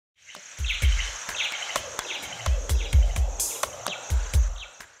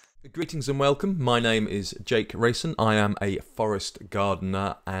Greetings and welcome. My name is Jake Rayson. I am a forest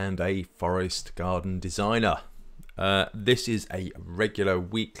gardener and a forest garden designer. This is a regular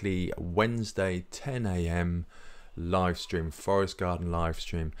weekly Wednesday 10 AM live stream, forest garden live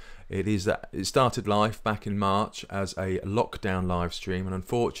stream. It started live back in March as a lockdown live stream, and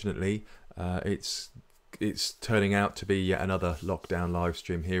unfortunately it's turning out to be yet another lockdown live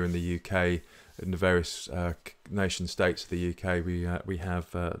stream here in the UK. In the various nation states of the UK, we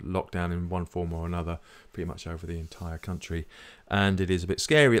have lockdown in one form or another, pretty much over the entire country, and it is a bit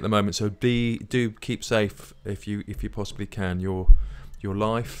scary at the moment. So do keep safe if you possibly can. Your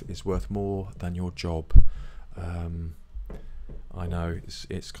life is worth more than your job. I know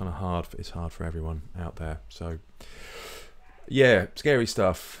it's kind of hard. It's hard for everyone out there. So yeah, scary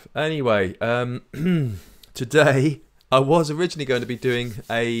stuff. Anyway, today, I was originally going to be doing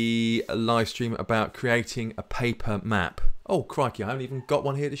a live stream about creating a paper map. Oh crikey, I haven't even got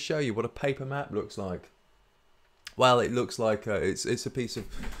one here to show you what a paper map looks like. Well, it looks like it's a piece of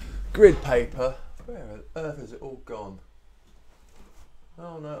grid paper. Where on earth is it all gone?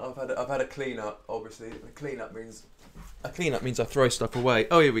 Oh no, I've had a clean up. Obviously, a clean up means I throw stuff away.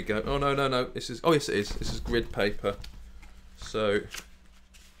 Oh, here we go. Oh no. This is yes it is. This is grid paper. So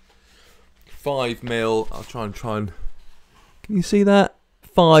 5mm. I'll try and. Can you see that?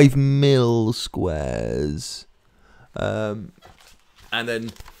 5mm squares. And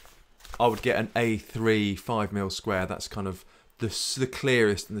then I would get an A3 5mm square. That's kind of the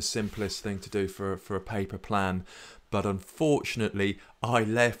clearest and the simplest thing to do for a paper plan. But unfortunately, I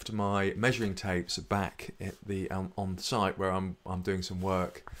left my measuring tapes back at the on site where I'm doing some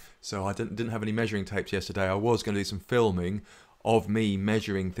work. So I didn't have any measuring tapes yesterday. I was going to do some filming of me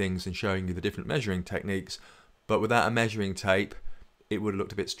measuring things and showing you the different measuring techniques. But without a measuring tape, it would have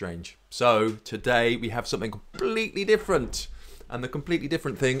looked a bit strange. So today we have something completely different. And the completely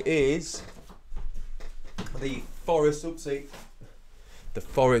different thing is the forest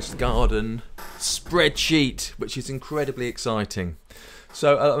garden spreadsheet, which is incredibly exciting.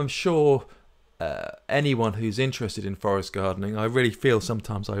 So I'm sure anyone who's interested in forest gardening, I really feel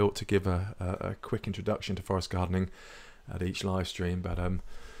sometimes I ought to give a quick introduction to forest gardening at each live stream. But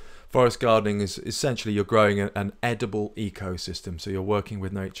forest gardening is essentially you're growing an edible ecosystem, so you're working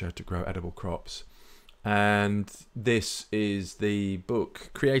with nature to grow edible crops. And this is the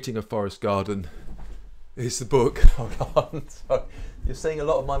book, Creating a Forest Garden is the book. Hold on, so you're seeing a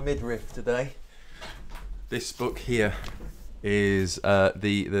lot of my midriff today. This book here is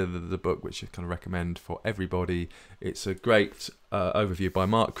the book which I kind of recommend for everybody. It's a great overview by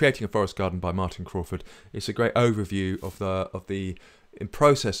Creating a Forest Garden by Martin Crawford. It's a great overview of the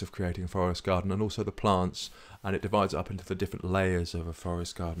process of creating a forest garden and also the plants, and it divides it up into the different layers of a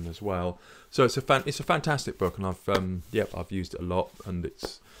forest garden as well. So it's a fantastic book, and I've used it a lot, and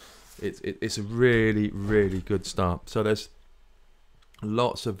it's a really good start. So there's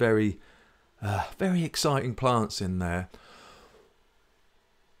lots of very exciting plants in there,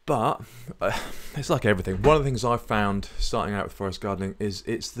 but it's like everything. One of the things I've found starting out with forest gardening is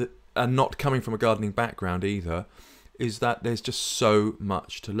and not coming from a gardening background either, is that there's just so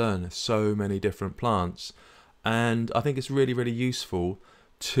much to learn. There's so many different plants, and I think it's really useful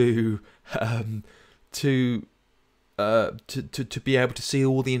to be able to see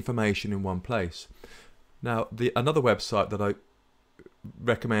all the information in one place. Now, another website that I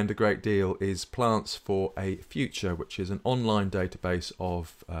recommend a great deal is Plants for a Future, which is an online database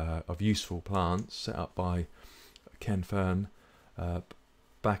of useful plants set up by Ken Fern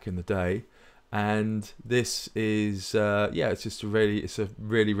back in the day. And this is it's a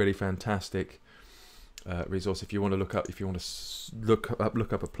really fantastic resource if you want to look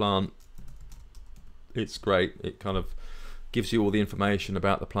up a plant. It's great. It kind of gives you all the information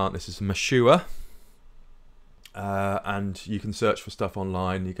about the plant. This is Mashua, and you can search for stuff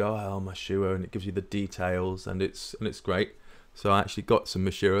online. You go, oh, Mashua, and it gives you the details, and it's great. So I actually got some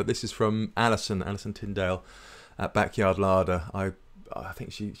Mashua. This is from Alison Tyndale at Backyard Larder. I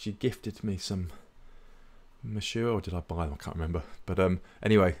think she gifted me some Mashua, or did I buy them? I can't remember. But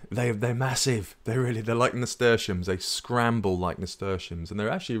anyway, they're massive. They're like nasturtiums. They scramble like nasturtiums, and they're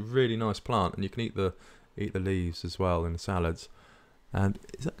actually a really nice plant. And you can eat the leaves as well in the salads. And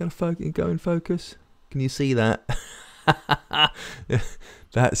is that going to go in focus? Can you see that?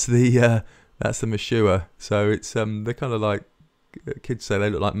 That's the Mashua. So it's they're kind of like, kids say they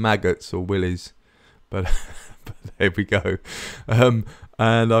look like maggots or willies, but. But there we go. And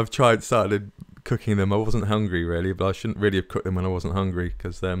I've started cooking them. I wasn't hungry really, but I shouldn't really have cooked them when I wasn't hungry,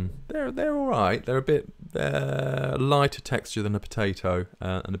 because they're all right. They're a bit lighter texture than a potato,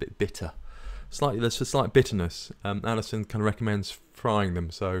 and a bit bitter. There's a slight bitterness. Alison kind of recommends frying them,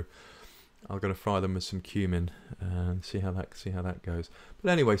 so I'm going to fry them with some cumin and see how that goes.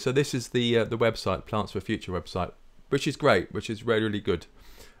 But anyway, so this is the website, Plants for Future website, which is great, which is really, really good.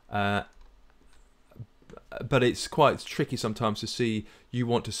 But it's quite tricky sometimes to see. You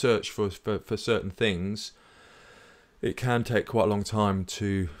want to search for certain things. It can take quite a long time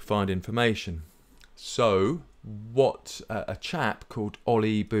to find information. So what a chap called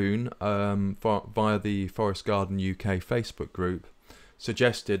Olly Boon via the Forest Garden UK Facebook group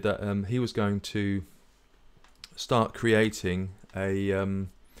suggested that he was going to start creating a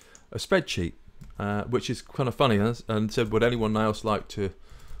spreadsheet, which is kind of funny, and said, would anyone else like to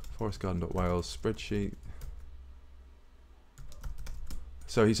forestgarden.wales spreadsheet.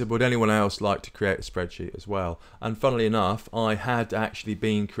 So he said, would anyone else like to create a spreadsheet as well? And funnily enough, I had actually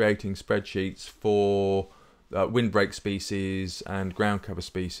been creating spreadsheets for windbreak species and ground cover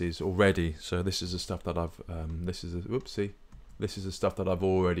species already. So this is the stuff that I've this is the stuff that I've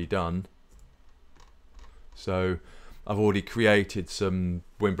already done. So I've already created some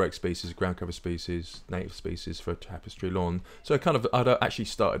windbreak species, ground cover species, native species for tapestry lawn. So I'd actually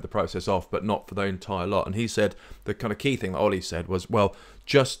started the process off, but not for the entire lot. And he said the kind of key thing that Ollie said was, well,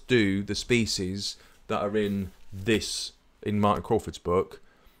 just do the species that are in Martin Crawford's book,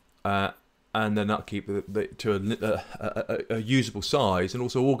 and then that'll keep it to a usable size, and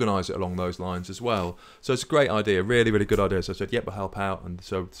also organise it along those lines as well. So it's a great idea, really, really good idea. So I said, yep, we'll help out. And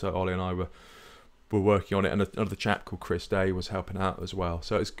so Ollie and I were working on it, and another chap called Chris Day was helping out as well.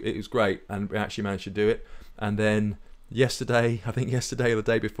 So it was great, and we actually managed to do it. And then yesterday, I think yesterday or the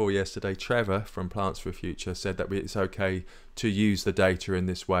day before yesterday, Trevor from Plants for Future said that it's okay to use the data in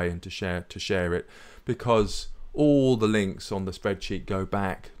this way and to share it, because all the links on the spreadsheet go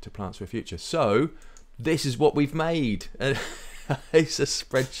back to Plants for Future. So this is what we've made. It's a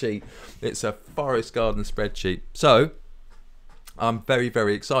spreadsheet. It's a forest garden spreadsheet. So I'm very,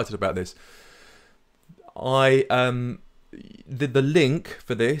 very excited about this. The link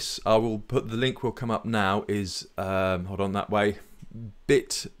for this, I will put, the link will come up now, is hold on, that way,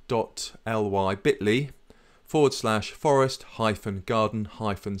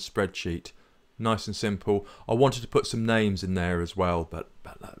 bit.ly/forest/garden-spreadsheet. Nice and simple. I wanted to put some names in there as well, but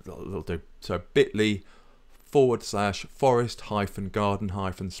that'll do. So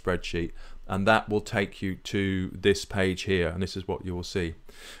bit.ly/forest-garden-spreadsheet, and that will take you to this page here, and this is what you will see.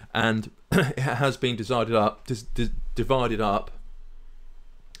 And it has been divided up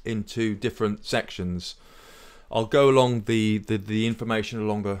into different sections. I'll go along the information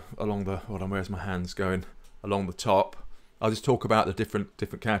along the hold on, where's my hands going, along the top. I'll just talk about the different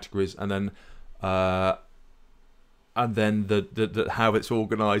categories, and then the how it's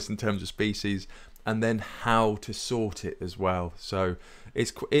organized in terms of species, and then how to sort it as well. So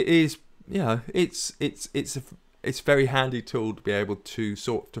it's a very handy tool to be able to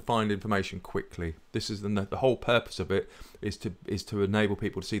find information quickly. This is the whole purpose of it, is to enable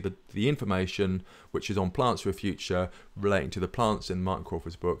people to see the information which is on Plants for Future relating to the plants in Martin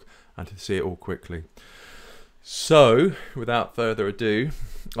Crawford's book, and to see it all quickly. So without further ado,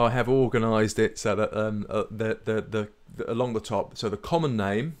 I have organised it so that along the top, so the common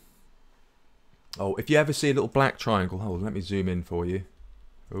name. Oh, if you ever see a little black triangle, let me zoom in for you.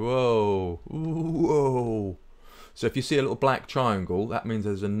 Whoa, whoa. So if you see a little black triangle, that means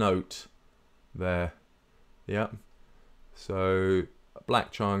there's a note there. Yep. So a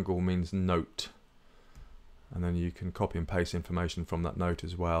black triangle means note, and then you can copy and paste information from that note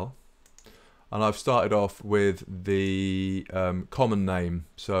as well. And I've started off with the common name.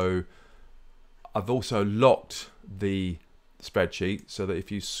 So I've also locked the spreadsheet so that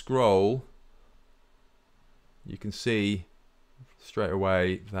if you scroll, you can see straight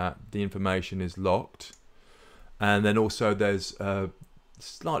away that the information is locked. And then also there's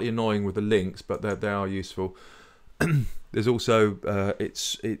slightly annoying with the links, but they are useful. There's also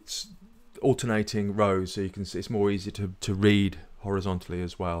it's alternating rows, so you can see it's more easy to read horizontally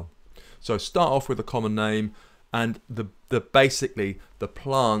as well. So start off with a common name, and basically the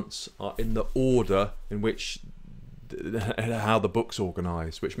plants are in the order in which how the book's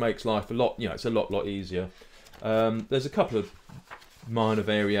organised, which makes life a lot, it's a lot easier. There's a couple of minor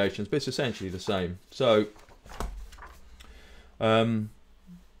variations, but it's essentially the same. So do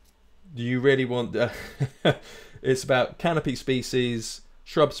you really want it's about canopy species,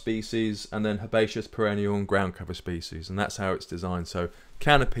 shrub species, and then herbaceous, perennial, and ground cover species, and that's how it's designed. So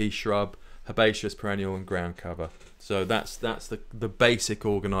canopy, shrub, herbaceous, perennial, and ground cover. So that's the basic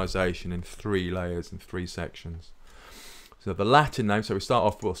organisation in 3 layers and 3 sections. So the Latin name, so it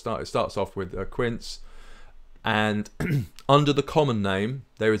starts off with quince, and under the common name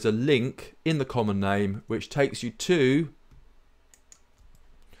there is a link in the common name which takes you to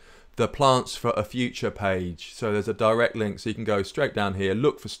the plants for a future page. So there's a direct link, so you can go straight down here,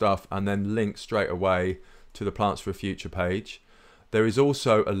 look for stuff, and then link straight away to the plants for a future page. There is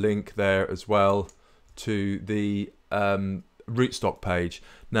also a link there as well to the rootstock page.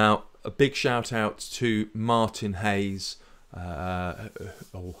 Now, a big shout out to Martin Hayes,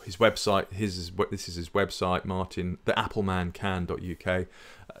 his website. This is his website, Martin, the applemancan.uk,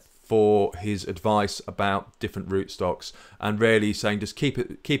 for his advice about different rootstocks, and really saying just keep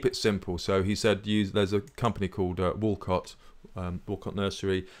it simple. So he said there's a company called Walcott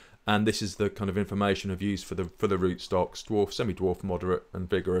Nursery, and this is the kind of information I've used for the rootstocks: dwarf, semi-dwarf, moderate, and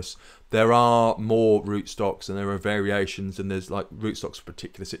vigorous. There are more rootstocks, and there are variations, and there's like rootstocks for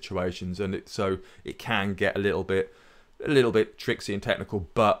particular situations, and so it can get a little bit tricksy and technical,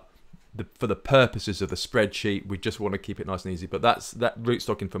 but for the purposes of the spreadsheet, we just want to keep it nice and easy. But that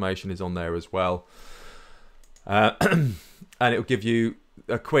rootstock information is on there as well, and it will give you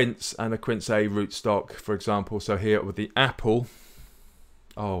a quince and a quince A rootstock, for example. So here with the apple.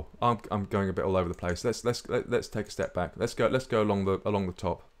 Oh, I'm going a bit all over the place. Let's take a step back. Let's go along the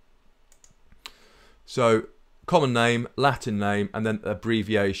top. So common name, Latin name, and then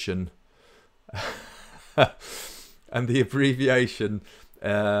abbreviation. And the abbreviation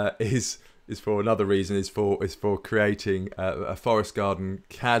is for another reason. Is for creating a forest garden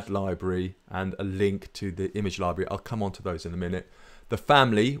CAD library and a link to the image library. I'll come on to those in a minute. The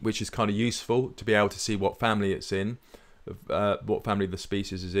family, which is kind of useful to be able to see what family it's in, what family the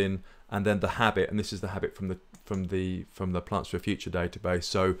species is in, and then the habit. And this is the habit from the Plants for a Future database.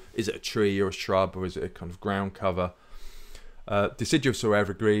 So is it a tree or a shrub, or is it a kind of ground cover? Deciduous or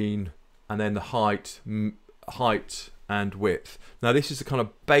evergreen, and then the height and width. Now this is the kind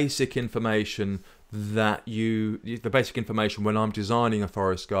of basic information that the basic information when I'm designing a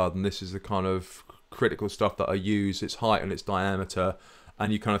forest garden. This is the kind of critical stuff that I use: its height and its diameter.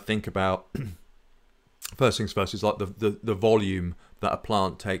 And you kind of think about first things first is like the volume that a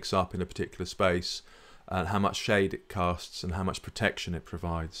plant takes up in a particular space, and how much shade it casts and how much protection it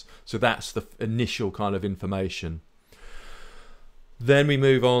provides. So that's the initial kind of information. Then we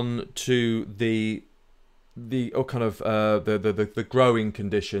move on to the growing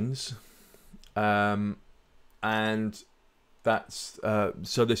conditions, and that's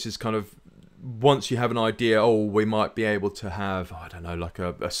so this is kind of, once you have an idea, oh, we might be able to have, I don't know, like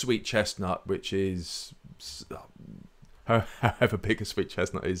a sweet chestnut, which is however big a sweet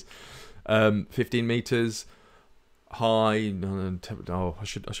chestnut is, 15 meters high. Oh, I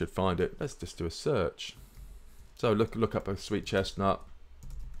should find it. Let's just do a search. So look up a sweet chestnut.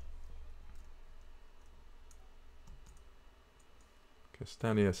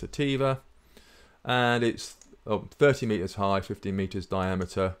 Castanea sativa, and it's 30 meters high, 15 meters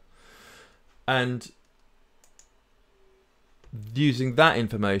diameter. And using that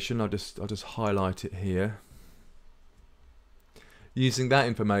information, I'll just highlight it here. Using that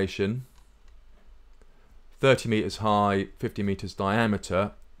information, 30 meters high, 50 meters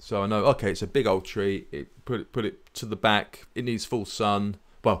diameter. So I know, okay, it's a big old tree. Put it to the back. It needs full sun.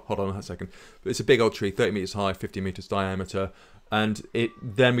 Well, hold on a second. It's a big old tree, 30 meters high, 50 meters diameter. And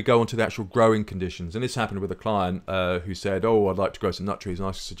then we go on to the actual growing conditions. And this happened with a client who said, oh, I'd like to grow some nut trees. And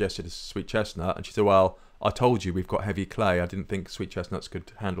I suggested a sweet chestnut. And she said, well, I told you we've got heavy clay. I didn't think sweet chestnuts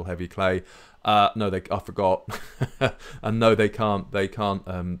could handle heavy clay. No, I forgot. And no, they can't. They can't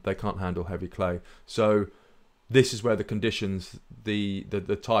handle heavy clay. So this is where the conditions, the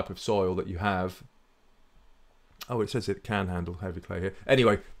type of soil that you have. Oh, it says it can handle heavy clay here.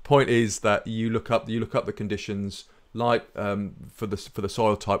 Anyway, point is that you look up the conditions. Light for the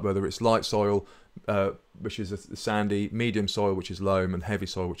soil type, whether it's light soil, which is a sandy, medium soil, which is loam, and heavy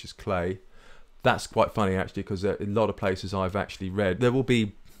soil, which is clay. That's quite funny actually, because in a lot of places I've actually read, there will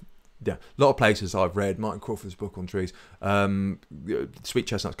be, a lot of places I've read Martin Crawford's book on trees. Sweet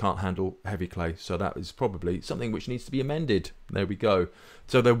chestnuts can't handle heavy clay, so that is probably something which needs to be amended. There we go.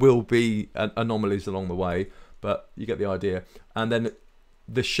 So there will be anomalies along the way, but you get the idea. And then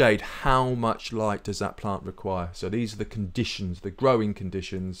the shade, how much light does that plant require? So these are the conditions, the growing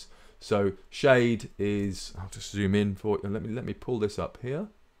conditions. So shade is, I'll just zoom in for you. Let me pull this up here,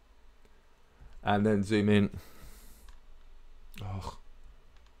 and then zoom in. Oh,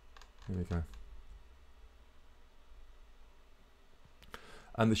 here we go.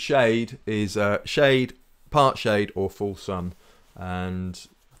 And the shade is shade, part shade, or full sun, and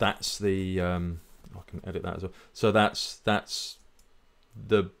that's the I can edit that as well. So that's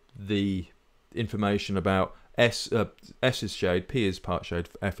the information about S is shade, P is part shade,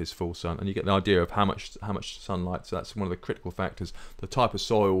 F is full sun, and you get the idea of how much sunlight. So that's one of the critical factors: the type of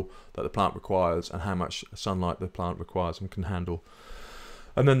soil that the plant requires and how much sunlight the plant requires and can handle.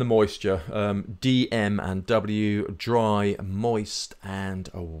 And then the moisture, D, M and W, dry, moist and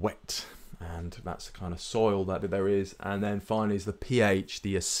wet. And that's the kind of soil that there is. And then finally is the pH,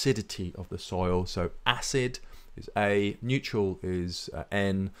 the acidity of the soil. So acid is A, neutral is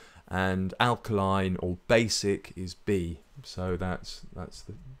N, and alkaline or basic is B. So that's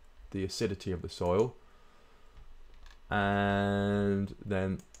the acidity of the soil. And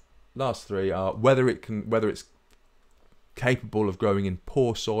then last three are whether it's capable of growing in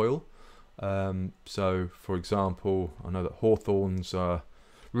poor soil. So for example, I know that hawthorns are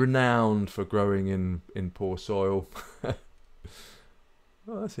renowned for growing in poor soil. Oh,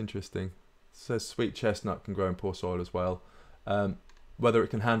 that's interesting. It says sweet chestnut can grow in poor soil as well. Whether it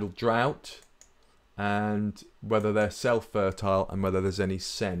can handle drought, and whether they're self-fertile, and whether there's any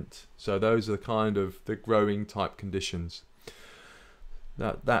scent. So those are the kind of the growing type conditions.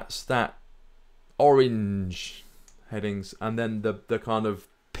 That's that orange headings, and then the kind of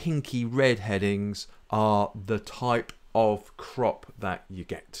pinky red headings are the type of crop that you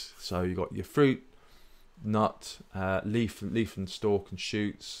get. So you got your fruit, nut, leaf and stalk and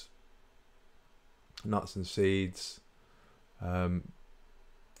shoots, nuts and seeds, and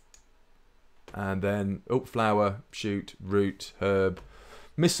then flower, shoot, root, herb,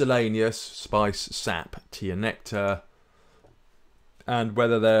 miscellaneous, spice, sap, tea and nectar, and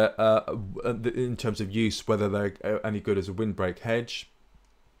whether they're in terms of use, whether they're any good as a windbreak hedge,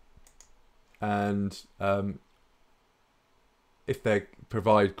 and if they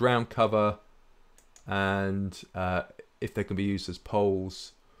provide ground cover, and if they can be used as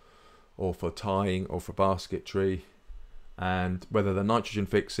poles or for tying or for basketry, and whether they're nitrogen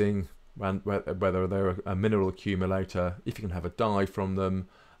fixing, and whether they're a mineral accumulator, if you can have a dye from them,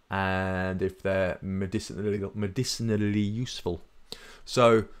 and if they're medicinally useful.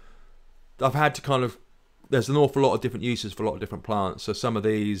 So I've had to kind of, there's an awful lot of different uses for a lot of different plants. So some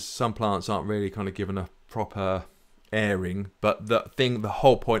plants aren't really kind of given a proper airing, but the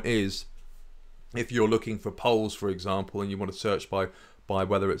whole point is, if you're looking for poles, for example, and you want to search by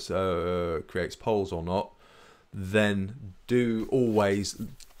whether it creates poles or not, then do always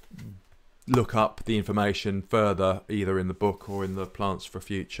look up the information further, either in the book or in the Plants for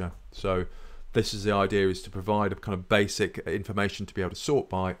Future. So this is the idea, is to provide a kind of basic information to be able to sort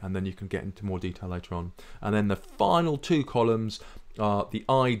by, and then you can get into more detail later on. And then the final two columns are the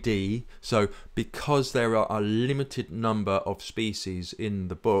ID. So because there are a limited number of species in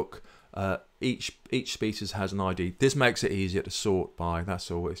the book, each species has an ID. This makes it easier to sort by, that's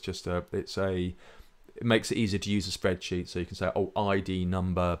all. It's just it makes it easier to use a spreadsheet, so you can say, oh, ID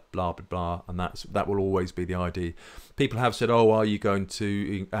number blah blah blah, and that will always be the ID. People have said, oh, are you going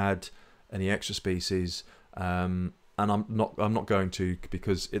to add any extra species? And I'm not going to,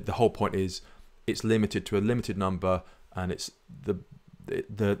 because the whole point is it's limited to a limited number, and it's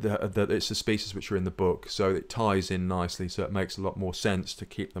it's the species which are in the book, so it ties in nicely, so it makes a lot more sense to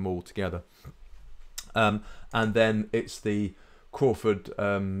keep them all together. And then it's the Crawford,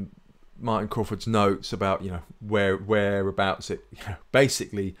 Martin Crawford's notes about, whereabouts it,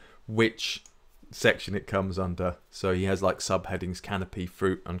 basically which section it comes under. So he has like subheadings: canopy,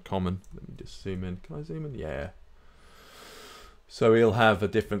 fruit, uncommon. Let me just zoom in. Can I zoom in? Yeah. So he'll have a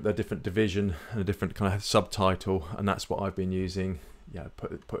different division and a different kind of subtitle, and that's what I've been using. Yeah,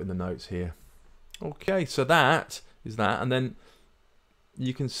 put in the notes here. Okay, so that is that, and then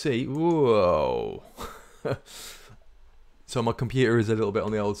you can see, whoa. So my computer is a little bit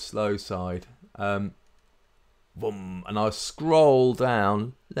on the old slow side. Boom, and I scroll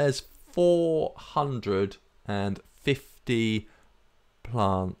down. There's 450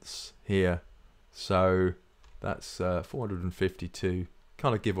 plants here. So that's 452,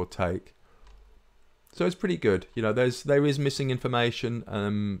 kind of give or take. So it's pretty good. There is missing information.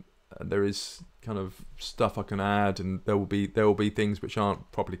 And there is kind of stuff I can add, and there will be things which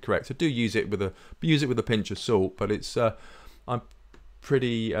aren't properly correct. So do use it with a pinch of salt. But it's I'm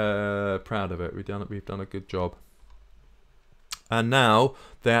pretty proud of it. We've done a good job. And now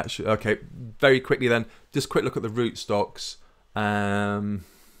they actually, okay, very quickly then, just quick look at the rootstocks, and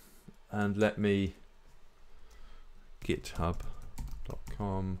let me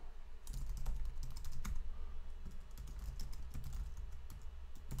github.com.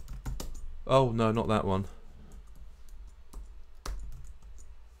 Oh no, not that one.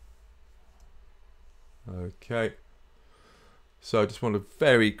 Okay. So I just want to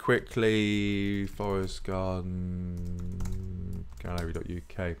very quickly, Forest Garden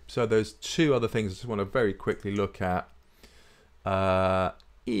gallery.uk. So there's two other things I just want to very quickly look at.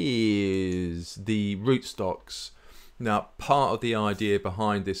 Is the rootstocks. Now, part of the idea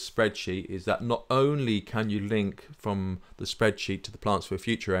behind this spreadsheet is that not only can you link from the spreadsheet to the plants for a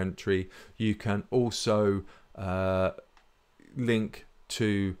future entry, you can also link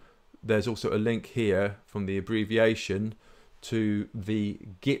to, there's also a link here from the abbreviation to the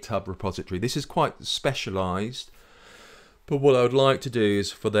GitHub repository. This is quite specialized, but what I would like to do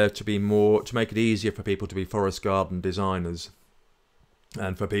is for there to be more, to make it easier for people to be forest garden designers.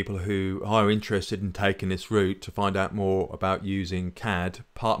 And for people who are interested in taking this route to find out more about using CAD,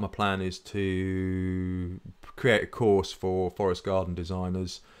 part of my plan is to create a course for forest garden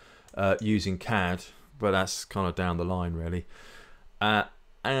designers using CAD, but that's kind of down the line really.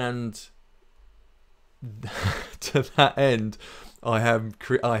 And to that end, I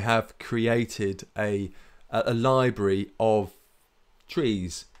have created a library of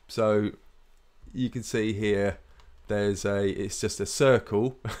trees. So you can see here, there's it's just a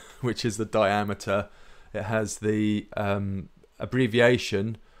circle, which is the diameter. It has the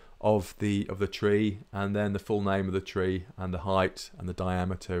abbreviation of the tree, and then the full name of the tree, and the height and the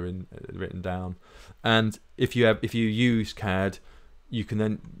diameter written down. And if you use CAD, you can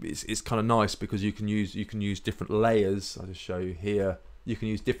then, it's kind of nice because you can use different layers. I'll just show you here. You can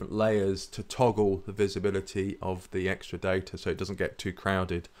use different layers to toggle the visibility of the extra data so it doesn't get too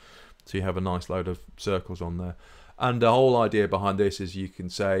crowded. So you have a nice load of circles on there. And the whole idea behind this is you can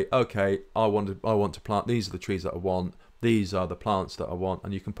say, okay, I want to plant, these are the trees that I want, these are the plants that I want,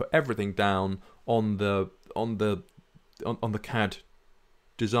 and you can put everything down on the CAD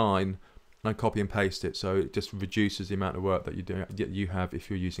design and copy and paste it. So it just reduces the amount of work that you have if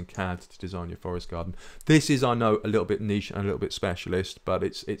you're using CAD to design your forest garden. This is, I know, a little bit niche and a little bit specialist, but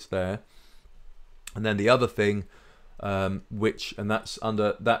it's there. And then the other thing, that's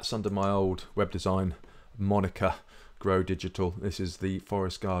under my old web design moniker, Grow Digital. This is the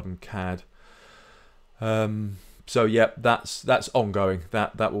Forest Garden CAD. So yeah, that's ongoing.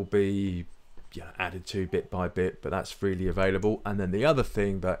 That will be added to bit by bit, but that's freely available. And then the other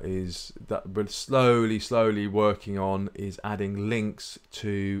thing that we're slowly working on is adding links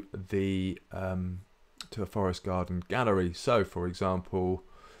to the Forest Garden Gallery. So for example,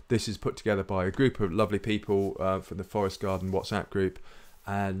 this is put together by a group of lovely people from the Forest Garden WhatsApp group,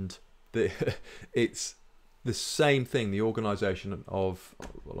 and it's the same thing, the organisation of,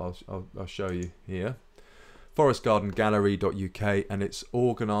 well, I'll show you here, forestgardengallery.uk, and it's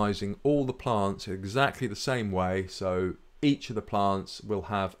organising all the plants exactly the same way. So each of the plants will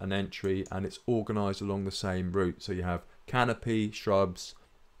have an entry, and it's organised along the same route. So you have canopy, shrubs,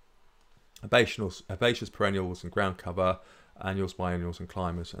 herbaceous perennials and ground cover, annuals, biennials and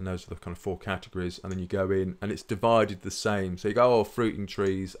climbers, and those are the kind of 4 categories. And then you go in and it's divided the same. So you go, oh, fruiting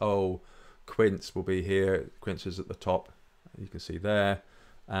trees, oh, quince will be here, quince is at the top, you can see there,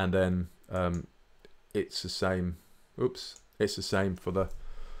 and then it's the same, it's the same for the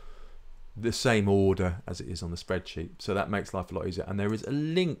same order as it is on the spreadsheet. So that makes life a lot easier. And there is a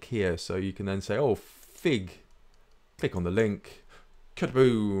link here, so you can then say, oh, fig, click on the link,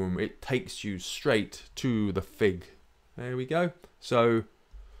 kaboom, it takes you straight to the fig. There we go. So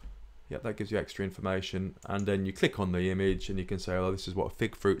yeah, that gives you extra information, and then you click on the image and you can say, oh, this is what a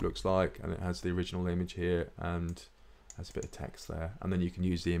fig fruit looks like, and it has the original image here and has a bit of text there, and then you can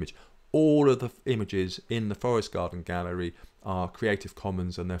use the image. All of the images in the Forest Garden Gallery are Creative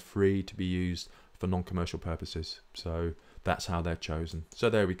Commons, and they're free to be used for non-commercial purposes. So that's how they're chosen. So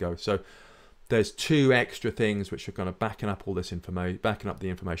there we go. So there's 2 extra things which are kind of backing up all this information, backing up the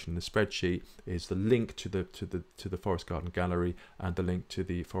information in the spreadsheet, is the link to the Forest Garden Gallery and the link to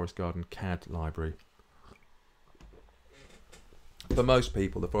the Forest Garden CAD library. For most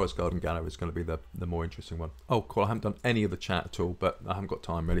people, the Forest Garden Gallery is going to be the more interesting one. Oh, cool! I haven't done any of the chat at all, but I haven't got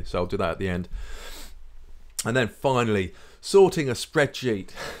time really, so I'll do that at the end. And then finally, sorting a spreadsheet,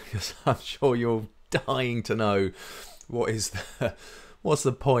 because I'm sure you're dying to know what's the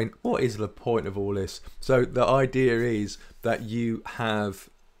point? What is the point of all this? So the idea is that you've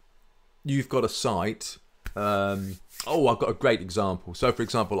got a site. Oh, I've got a great example. So for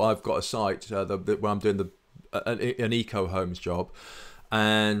example, I've got a site where I'm doing an eco homes job,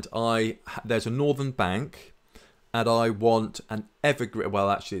 and there's a northern bank, and I want an evergreen.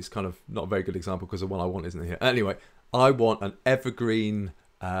 Well, actually, it's kind of not a very good example because the one I want isn't here. Anyway, I want an evergreen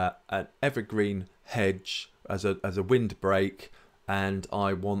hedge as a windbreak. And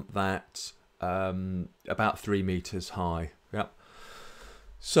I want that about 3 meters high. Yep.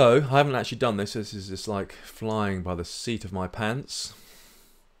 So I haven't actually done this. This is just like flying by the seat of my pants.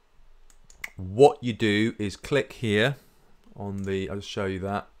 What you do is click here on I'll just show you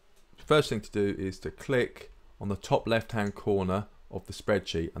that. First thing to do is to click on the top left hand corner of the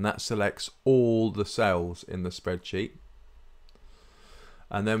spreadsheet, and that selects all the cells in the spreadsheet.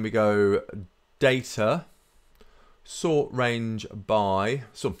 And then we go data, sort range by,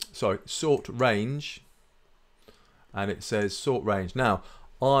 sort range, and it says sort range. Now,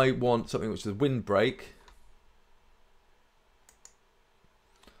 I want something which is windbreak,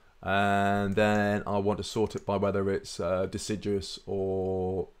 and then I want to sort it by whether it's deciduous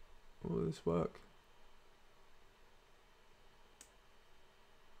or, will this work?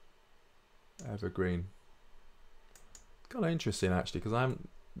 Evergreen. Kind of interesting actually, because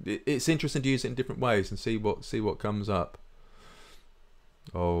it's interesting to use it in different ways and see what comes up.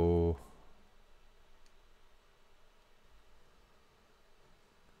 Oh.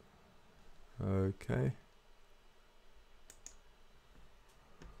 Okay.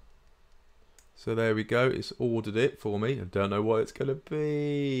 So there we go. It's ordered it for me. I don't know what it's going to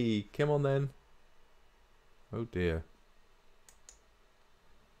be. Come on then. Oh dear.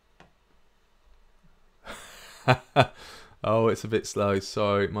 Oh, it's a bit slow.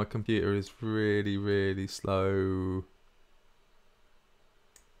 Sorry, my computer is really, really slow.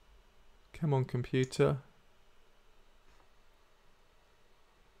 Come on, computer.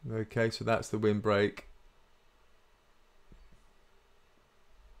 Okay, so that's the windbreak.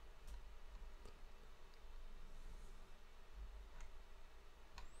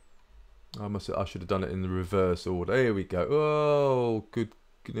 I should have done it in the reverse order. Here we go. Oh,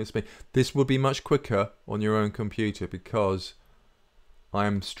 goodness me. This would be much quicker on your own computer because I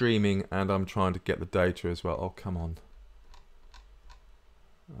am streaming and I'm trying to get the data as well. Oh, come on.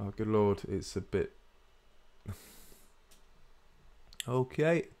 Oh, good Lord. It's a bit...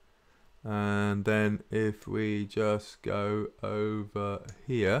 Okay. And then if we just go over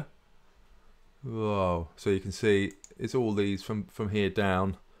here. Whoa. So you can see it's all these from here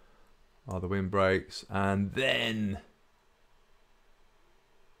down are the windbreaks, and then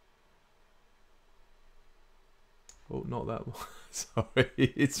oh, not that one. Sorry,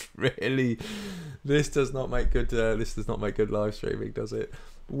 it's really, this does not make good live streaming, does it?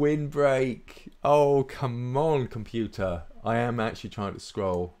 Windbreak. Oh, come on, computer. I am actually trying to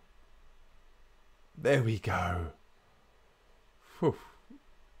scroll. There we go. Whew.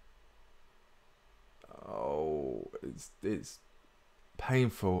 Oh, it's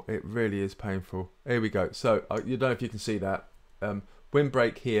painful. It really is painful. Here we go. So you don't know if you can see that.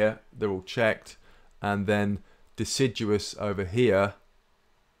 Windbreak here, they're all checked, and then deciduous over here.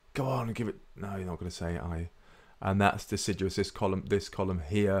 Go on and give it. No, you're not going to say I. And that's deciduous. This column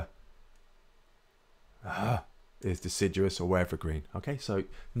here is deciduous or evergreen. Okay, so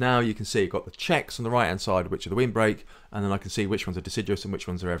now you can see you've got the checks on the right hand side, which are the windbreak, and then I can see which ones are deciduous and which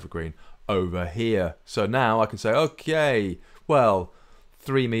ones are evergreen over here. So now I can say, okay, well,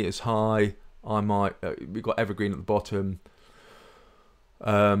 3 meters high. I might. We've got evergreen at the bottom.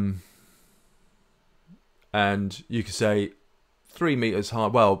 And you could say 3 meters high.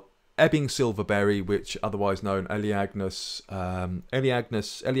 Well, Ebbing silverberry, which otherwise known Elaeagnus.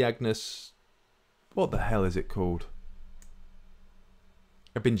 What the hell is it called?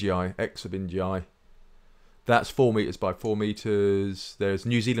 Ebbingii, X Ebbingii. That's 4 meters by 4 meters. There's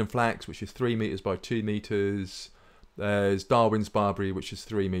New Zealand flax, which is 3 meters by 2 meters. There's Darwin's barberry, which is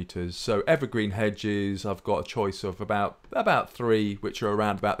 3 meters. So evergreen hedges, I've got a choice of about 3, which are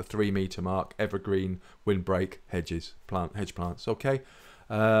around about the 3 meter mark. Evergreen, windbreak hedges, hedge plants. Okay,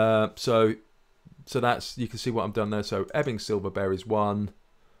 so that's, you can see what I've done there. So Ebbing silverberry is 1.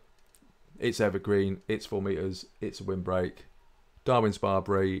 It's evergreen. It's 4 meters. It's a windbreak. Darwin's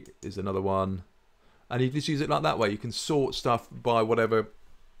barberry is another one, and you just use it like that way. You can sort stuff by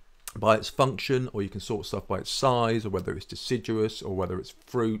by its function, or you can sort stuff by its size, or whether it's deciduous, or whether it's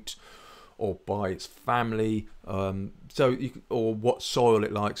fruit, or by its family, or what soil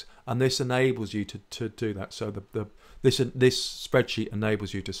it likes. And this enables you to do that. So this spreadsheet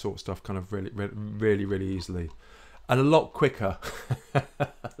enables you to sort stuff kind of really easily, and a lot quicker,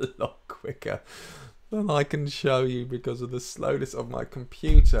 than I can show you because of the slowness of my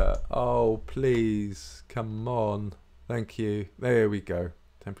computer. Oh, please, come on. Thank you. There we go.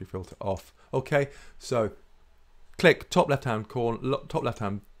 Temporary filter off. Okay, so click top left hand corner, top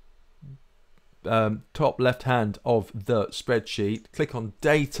left hand of the spreadsheet. Click on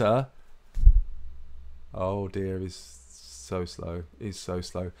data. Oh dear, it's so slow. It's so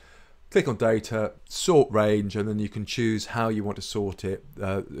slow. Click on data, sort range, and then you can choose how you want to sort it.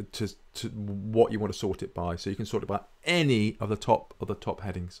 to what you want to sort it by. So you can sort it by any of the top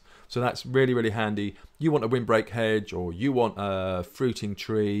headings. So that's really, really handy. You want a windbreak hedge, or you want a fruiting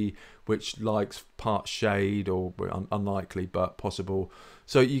tree which likes part shade, or unlikely but possible.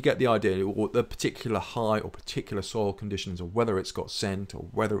 So you get the idea, or the particular height or particular soil conditions, or whether it's got scent or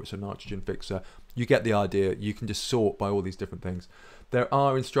whether it's a nitrogen fixer. You get the idea. You can just sort by all these different things. There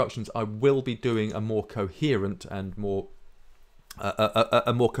are instructions. I will be doing a more coherent and more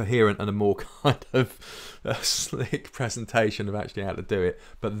a more coherent and a more kind of slick presentation of actually how to do it,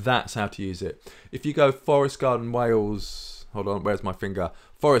 but that's how to use it. If you go Forest Garden Wales, hold on, where's my finger?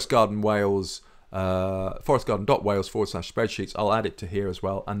 Forest Garden Wales, forestgarden.wales/spreadsheets. I'll add it to here as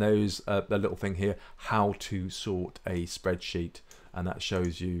well, and there's a little thing here, how to sort a spreadsheet, and that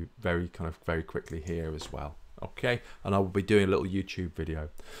shows you very quickly here as well. Okay, and I will be doing a little YouTube video.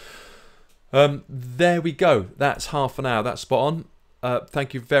 There we go. That's half an hour. That's spot on.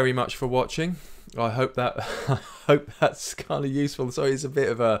 Thank you very much for watching. I hope that's kind of useful. So it's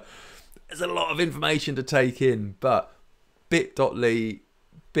there's a lot of information to take in, but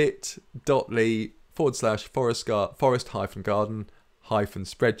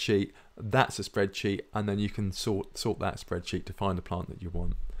bit.ly/forest-garden-spreadsheet. That's a spreadsheet, and then you can sort that spreadsheet to find the plant that you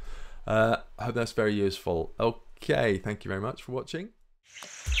want. I hope that's very useful. Okay, thank you very much for watching.